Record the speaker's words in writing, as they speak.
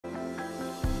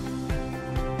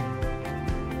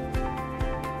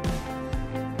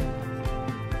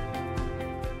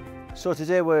So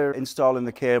today we're installing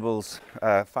the cables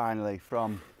finally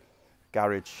from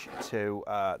garage to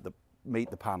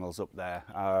meet the panels up there.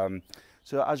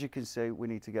 So as you can see, we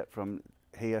need to get from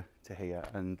here to here,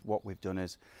 and what we've done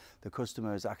is the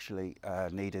customer is actually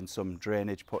needing some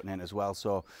drainage putting in as well.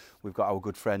 So we've got our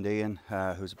good friend Ian,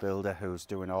 who's a builder, who's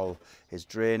doing all his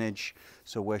drainage.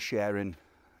 So we're sharing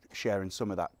some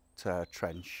of that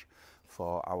trench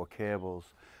for our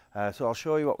cables. So I'll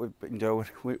show you what we've been doing.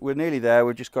 We're nearly there.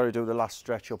 We've just got to do the last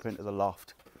stretch up into the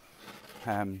loft.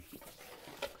 Yeah,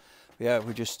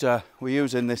 we're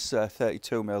using this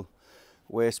 32mm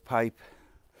waste pipe,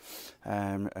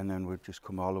 and then we've just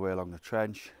come all the way along the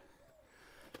trench,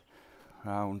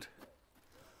 round,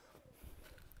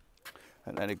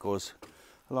 and then it goes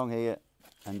along here,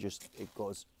 and it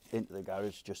goes into the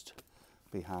garage just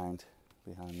behind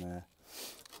there,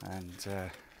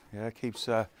 and yeah, keeps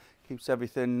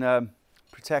everything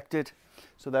protected.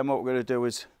 So then what we're going to do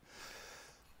is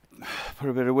put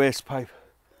a bit of waste pipe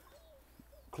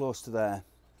close to there,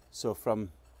 so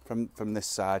from this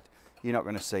side you're not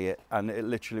going to see it, and it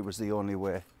literally was the only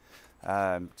way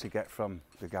to get from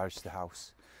the garage to the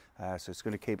house. So it's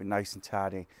going to keep it nice and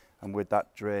tidy, and with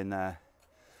that drain there,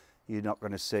 you're not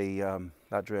going to see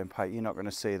that drain pipe, you're not going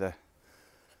to see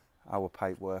our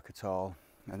pipe work at all.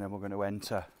 And then we're going to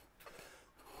enter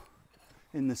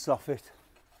in the soffit.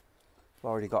 We've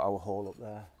already got our hole up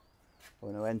there.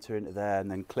 We're going to enter into there and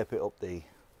then clip it up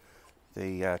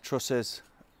the trusses,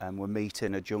 and we're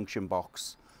meeting a junction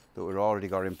box that we've already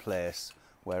got in place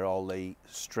where all the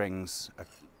strings are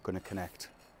going to connect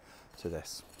to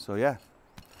this. So yeah,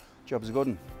 job's a good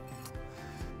one.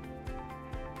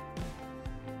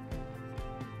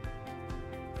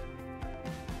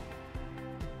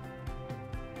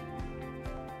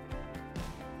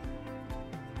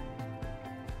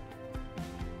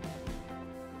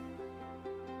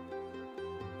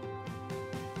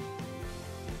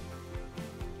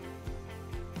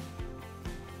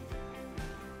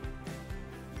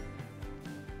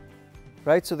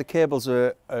 Right, so the cables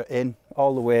are in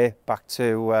all the way back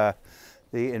to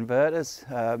the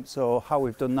inverters. So how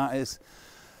we've done that is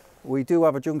we do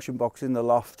have a junction box in the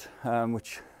loft,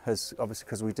 which has obviously,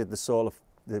 because we did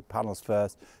the panels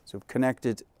first, so we've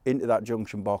connected into that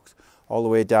junction box all the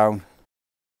way down.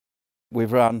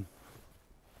 We've run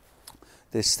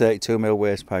this 32mm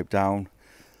waste pipe down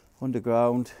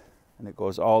underground, and it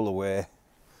goes all the way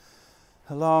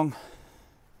along,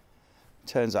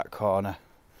 turns that corner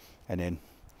and in.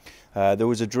 There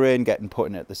was a drain getting put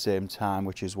in at the same time,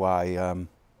 which is why you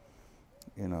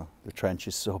know, the trench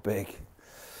is so big.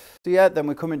 So yeah, then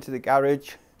we come into the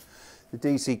garage, the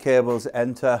DC cables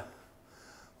enter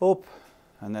up,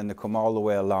 and then they come all the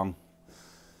way along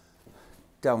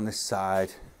down this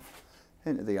side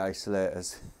into the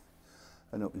isolators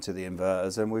and up into the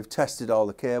inverters. And we've tested all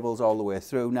the cables all the way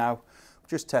through now. We've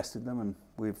just tested them, and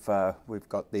we've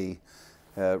got the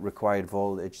required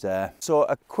voltage there. So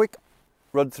a quick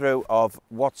run through of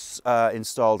what's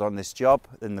installed on this job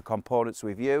and the components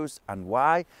we've used and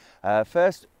why.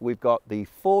 First, we've got the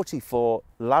 44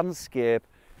 landscape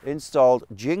installed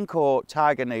Jinko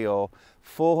Tiger Neo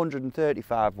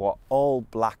 435 watt all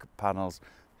black panels.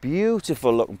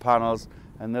 Beautiful looking panels,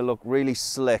 and they look really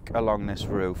slick along this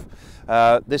roof.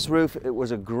 This roof, it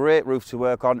was a great roof to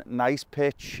work on, nice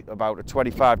pitch, about a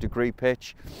 25-degree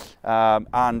pitch,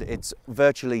 and it's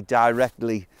virtually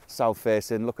directly south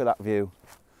facing. Look at that view.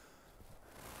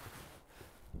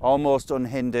 Almost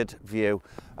unhindered view.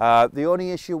 The only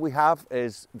issue we have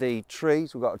is the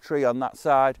trees. We've got a tree on that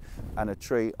side and a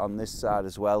tree on this side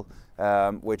as well,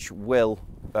 which will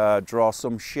draw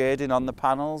some shading on the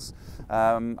panels.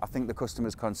 I think the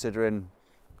customer's considering,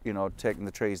 you know, taking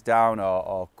the trees down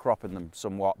or cropping them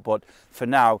somewhat, but for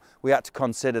now we had to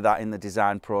consider that in the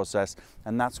design process,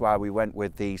 and that's why we went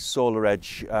with the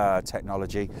SolarEdge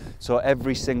technology. So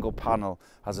every single panel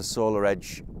has a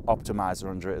SolarEdge optimizer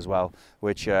under it as well,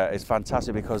 which is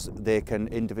fantastic because they can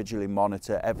individually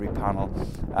monitor every panel,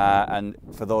 and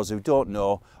for those who don't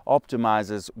know,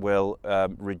 optimizers will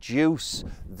reduce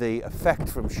the effect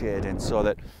from shading, so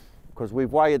that, because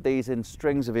we've wired these in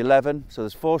strings of 11, so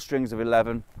there's 4 strings of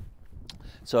 11.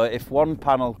 So if one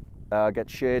panel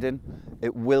gets shading,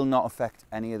 it will not affect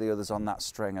any of the others on that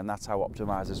string, and that's how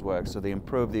optimizers work. So they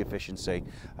improve the efficiency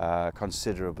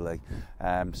considerably.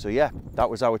 So yeah, that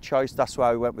was our choice. That's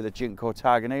why we went with the Jinko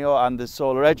Tiger Neo and the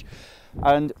SolarEdge.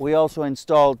 And we also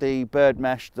installed the bird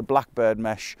mesh, the black bird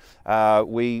mesh.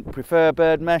 We prefer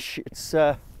bird mesh. It's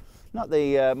not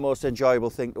the most enjoyable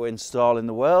thing to install in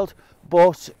the world,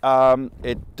 but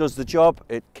it does the job.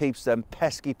 It keeps them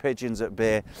pesky pigeons at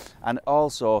bay, and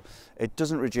also it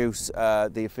doesn't reduce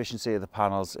the efficiency of the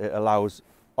panels. It allows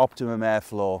optimum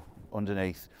airflow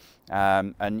underneath,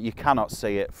 and you cannot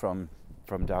see it from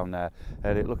down there,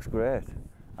 and it looks great.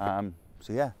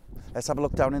 So yeah, let's have a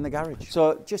look down in the garage.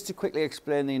 So just to quickly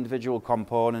explain the individual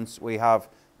components, we have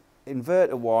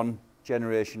inverter 1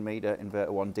 generation meter, inverter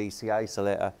 1 DC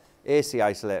isolator, AC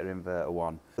isolator, inverter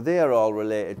 1. They are all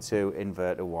related to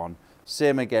inverter 1.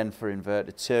 Same again for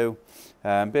inverter 2.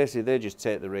 Basically they just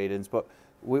take the readings, but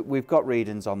we've got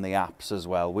readings on the apps as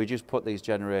well. We just put these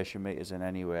generation meters in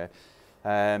anyway.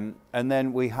 And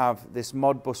then we have this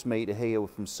Modbus meter here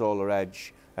from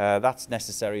SolarEdge. That's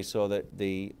necessary so that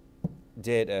the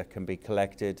data can be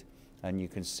collected and you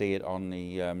can see it on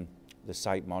the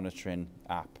site monitoring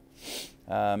app.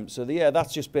 So yeah,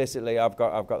 that's just basically, I've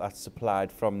got that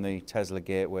supplied from the Tesla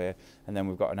gateway, and then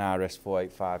we've got an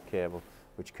RS485 cable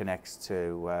which connects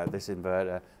to this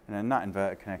inverter, and then that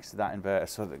inverter connects to that inverter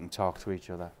so they can talk to each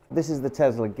other. This is the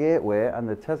Tesla gateway, and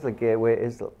the Tesla gateway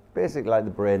is basically like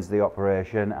the brains of the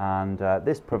operation, and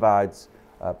this provides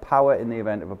power in the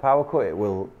event of a power cut. It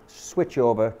will switch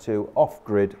over to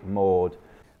off-grid mode.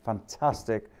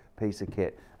 Fantastic piece of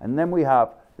kit. And then we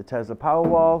have the Tesla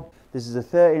Powerwall. This is a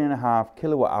 13.5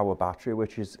 kilowatt hour battery,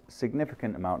 which is a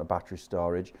significant amount of battery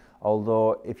storage.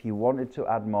 Although if you wanted to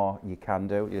add more, you can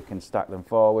do. You can stack them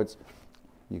forwards.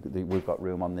 We've got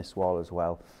room on this wall as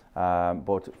well.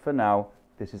 But for now,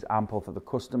 this is ample for the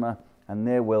customer, and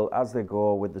they will, as they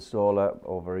go with the solar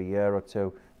over a year or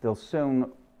two, they'll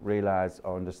soon realise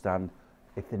or understand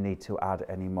if they need to add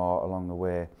any more along the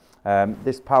way.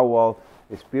 This Powerwall,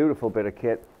 it's a beautiful bit of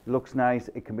kit, looks nice.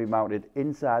 It can be mounted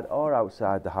inside or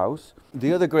outside the house.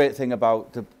 The other great thing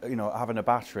about having a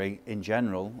battery in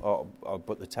general,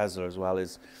 but the Tesla as well,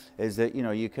 is that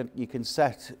you can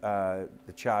set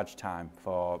the charge time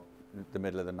for the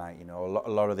middle of the night. A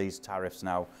lot of these tariffs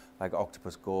now, like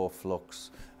Octopus Go,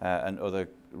 Flux, and other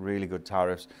really good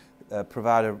tariffs,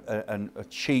 provide a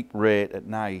cheap rate at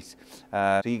night.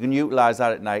 So you can utilise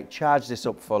that at night, charge this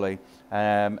up fully,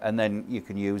 and then you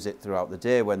can use it throughout the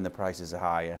day when the prices are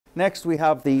higher. Next we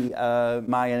have the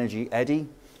MyEnergi Eddi,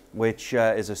 which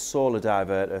is a solar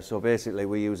diverter. So basically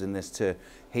we're using this to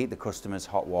heat the customer's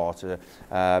hot water.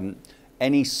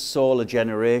 Any solar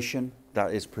generation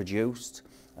that is produced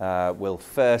will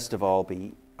first of all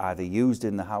be either used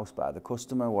in the house by the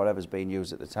customer, whatever's being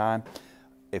used at the time.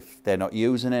 If they're not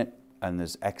using it and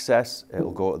there's excess,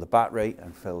 it'll go to the battery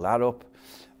and fill that up.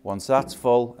 Once that's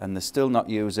full and they're still not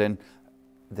using,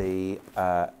 the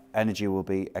energy will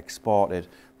be exported.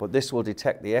 But this will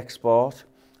detect the export,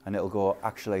 and it'll go,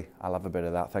 actually, I'll have a bit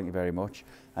of that, thank you very much.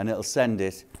 And it'll send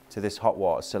it to this hot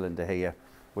water cylinder here,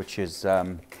 which is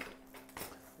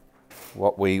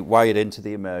what we wired into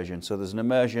the immersion. So there's an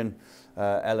immersion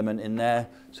element in there.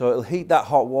 So it'll heat that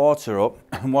hot water up,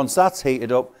 and once that's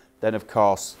heated up, then of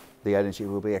course the energy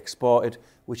will be exported,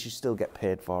 which you still get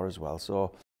paid for as well.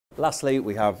 So lastly,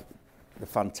 we have the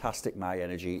fantastic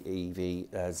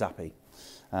MyEnergi Zappi,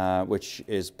 which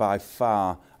is by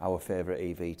far our favourite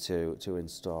EV to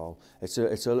install. It's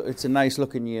a nice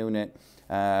looking unit.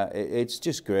 It's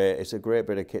just great. It's a great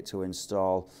bit of kit to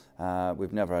install.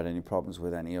 We've never had any problems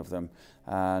with any of them,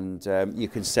 and you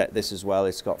can set this as well.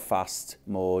 It's got fast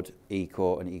mode,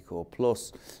 eco and eco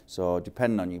plus, so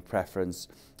depending on your preference,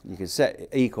 you can set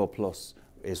eco plus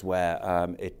is where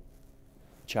it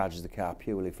charges the car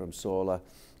purely from solar.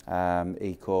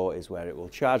 Eco is where it will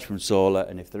charge from solar,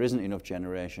 and if there isn't enough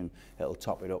generation, it'll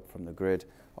top it up from the grid.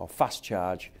 Or fast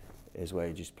charge is where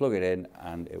you just plug it in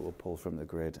and it will pull from the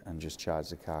grid and just charge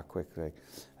the car quickly.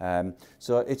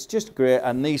 So it's just great,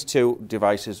 and these two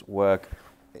devices work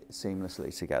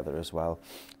seamlessly together as well.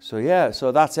 So yeah,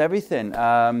 so that's everything.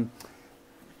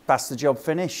 That's the job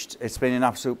finished. It's been an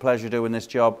absolute pleasure doing this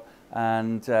job,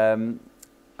 and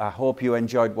I hope you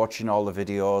enjoyed watching all the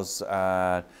videos,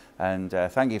 and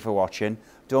thank you for watching.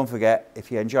 Don't forget,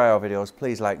 if you enjoy our videos,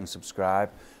 please like and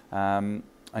subscribe. And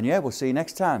yeah, we'll see you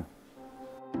next time.